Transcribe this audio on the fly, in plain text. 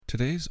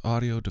Today's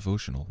audio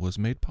devotional was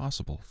made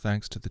possible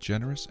thanks to the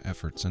generous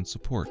efforts and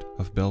support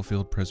of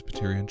Bellefield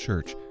Presbyterian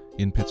Church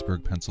in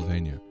Pittsburgh,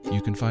 Pennsylvania.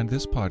 You can find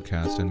this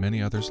podcast and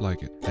many others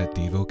like it at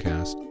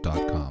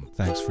Devocast.com.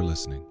 Thanks for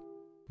listening.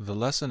 The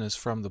lesson is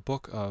from the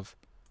book of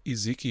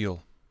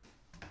Ezekiel.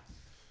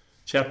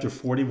 Chapter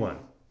 41.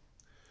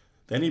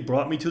 Then he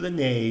brought me to the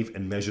nave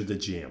and measured the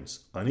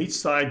jambs. On each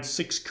side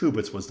 6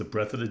 cubits was the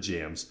breadth of the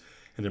jambs,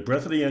 and the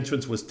breadth of the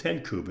entrance was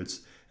 10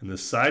 cubits, and the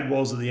side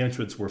walls of the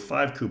entrance were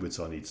 5 cubits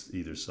on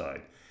either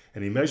side.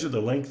 And he measured the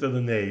length of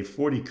the nave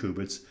 40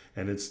 cubits,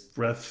 and its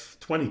breadth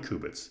 20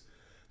 cubits.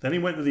 Then he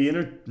went to the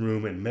inner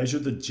room and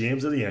measured the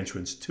jambs of the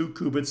entrance 2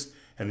 cubits,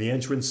 and the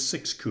entrance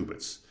 6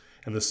 cubits,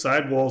 and the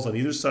side walls on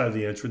either side of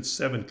the entrance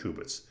 7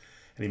 cubits.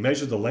 And he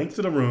measured the length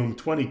of the room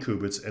 20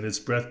 cubits, and its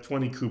breadth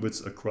 20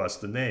 cubits across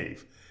the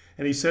nave.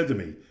 And he said to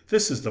me,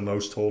 "This is the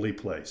most holy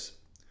place."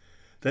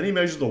 Then he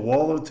measured the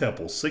wall of the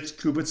temple 6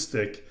 cubits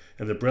thick,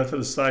 and the breadth of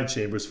the side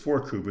chambers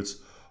 4 cubits,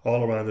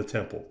 all around the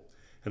temple.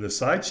 And the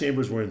side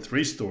chambers were in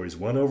 3 stories,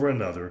 one over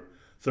another,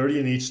 30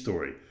 in each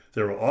story.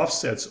 There were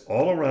offsets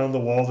all around the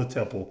wall of the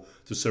temple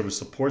to serve as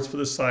supports for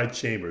the side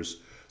chambers,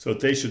 so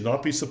that they should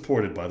not be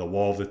supported by the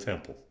wall of the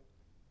temple.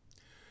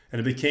 And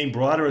it became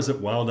broader as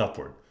it wound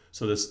upward,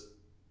 so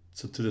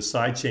to the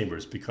side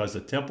chambers, because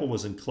the temple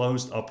was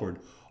enclosed upward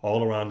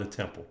all around the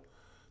temple.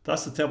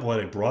 Thus the temple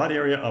had a broad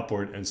area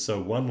upward, and so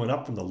one went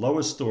up from the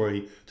lowest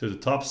story to the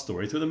top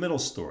story to the middle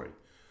story.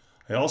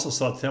 I also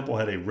saw the temple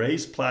had a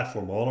raised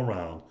platform all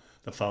around.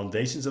 The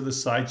foundations of the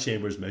side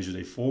chambers measured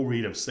a full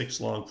reed of 6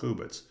 long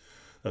cubits.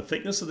 The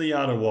thickness of the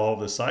outer wall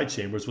of the side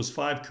chambers was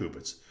 5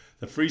 cubits.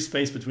 The free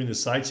space between the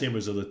side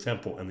chambers of the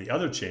temple and the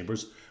other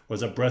chambers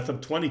was a breadth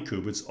of 20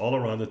 cubits all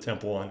around the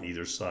temple on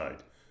either side.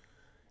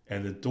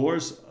 And the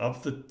doors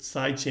of the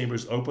side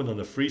chambers opened on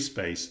the free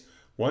space,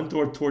 one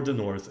door toward the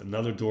north,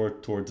 another door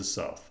toward the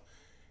south.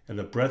 And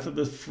the breadth of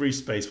the free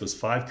space was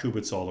 5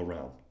 cubits all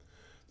around.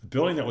 The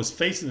building that was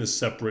facing the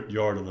separate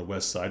yard on the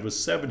west side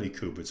was 70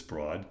 cubits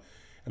broad,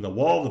 and the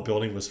wall of the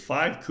building was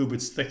 5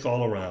 cubits thick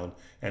all around,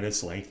 and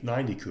its length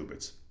 90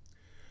 cubits.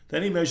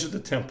 Then he measured the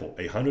temple,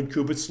 100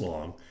 cubits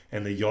long,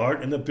 and the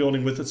yard and the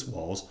building with its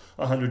walls,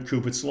 100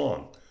 cubits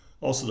long.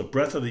 Also the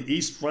breadth of the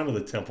east front of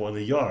the temple and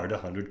the yard,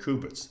 100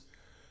 cubits.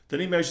 Then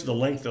he measured the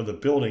length of the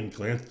building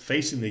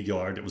facing the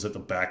yard that was at the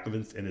back of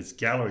it and its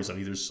galleries on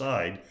either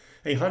side,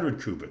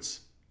 100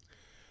 cubits.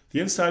 The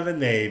inside of the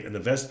nave and the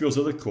vestibules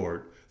of the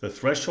court, the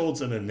thresholds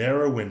and the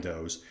narrow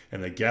windows,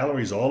 and the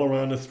galleries all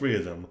around the 3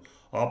 of them,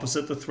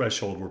 opposite the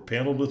threshold, were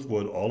paneled with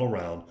wood all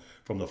around,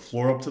 from the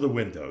floor up to the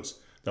windows.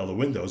 Now the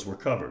windows were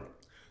covered.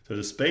 To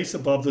the space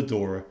above the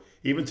door,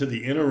 even to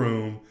the inner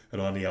room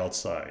and on the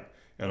outside.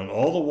 And on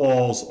all the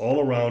walls all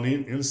around,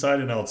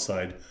 inside and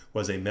outside,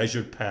 was a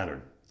measured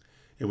pattern.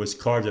 It was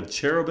carved of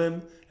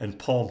cherubim and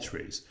palm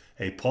trees,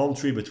 a palm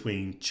tree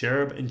between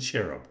cherub and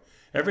cherub.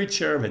 Every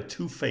cherub had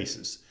 2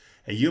 faces,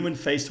 a human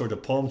face toward the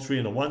palm tree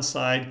on the one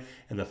side,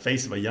 and the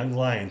face of a young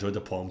lion toward the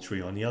palm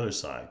tree on the other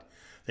side.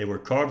 They were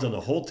carved on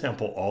the whole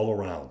temple all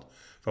around.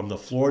 From the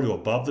floor to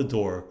above the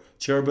door,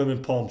 cherubim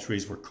and palm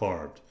trees were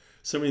carved,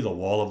 similarly the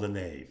wall of the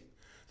nave.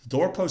 The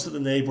doorposts of the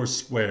nave were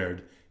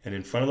squared, and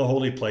in front of the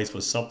holy place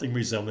was something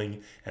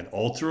resembling an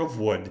altar of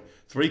wood,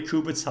 3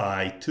 cubits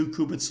high, 2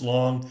 cubits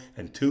long,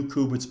 and 2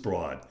 cubits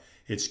broad.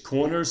 Its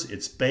corners,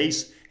 its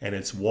base, and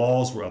its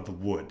walls were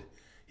of wood.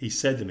 He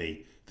said to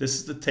me, "This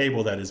is the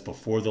table that is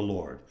before the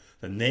Lord."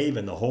 The nave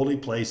and the holy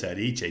place had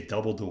each a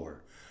double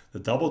door. The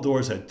double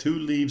doors had 2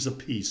 leaves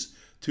apiece,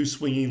 2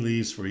 swinging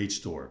leaves for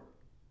each door.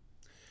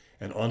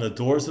 And on the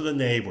doors of the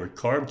nave were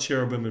carved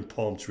cherubim and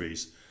palm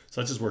trees,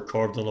 such as were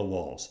carved on the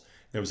walls.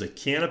 There was a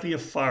canopy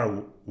of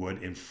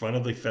firewood in front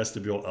of the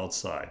vestibule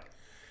outside.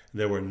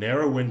 There were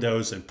narrow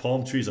windows and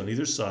palm trees on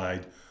either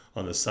side,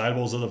 on the side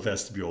walls of the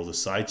vestibule, the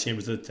side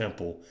chambers of the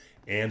temple,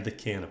 and the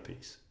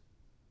canopies.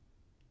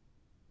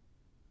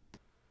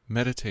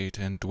 Meditate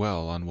and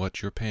dwell on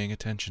what you're paying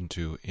attention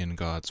to in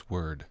God's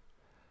Word.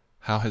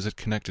 How has it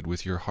connected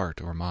with your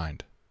heart or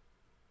mind?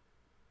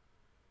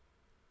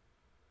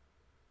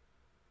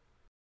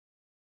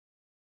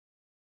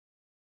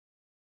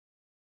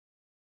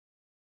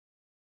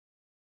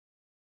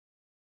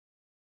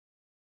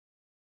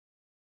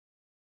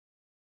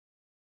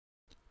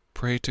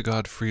 Pray to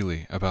God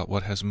freely about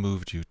what has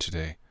moved you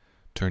today.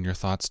 Turn your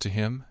thoughts to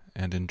Him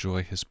and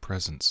enjoy His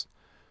presence.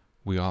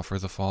 We offer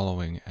the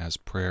following as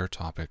prayer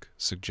topic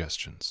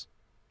suggestions.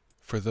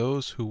 For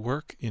those who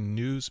work in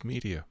news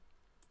media.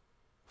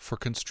 For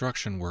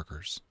construction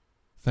workers.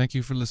 Thank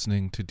you for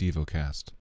listening to Devocast.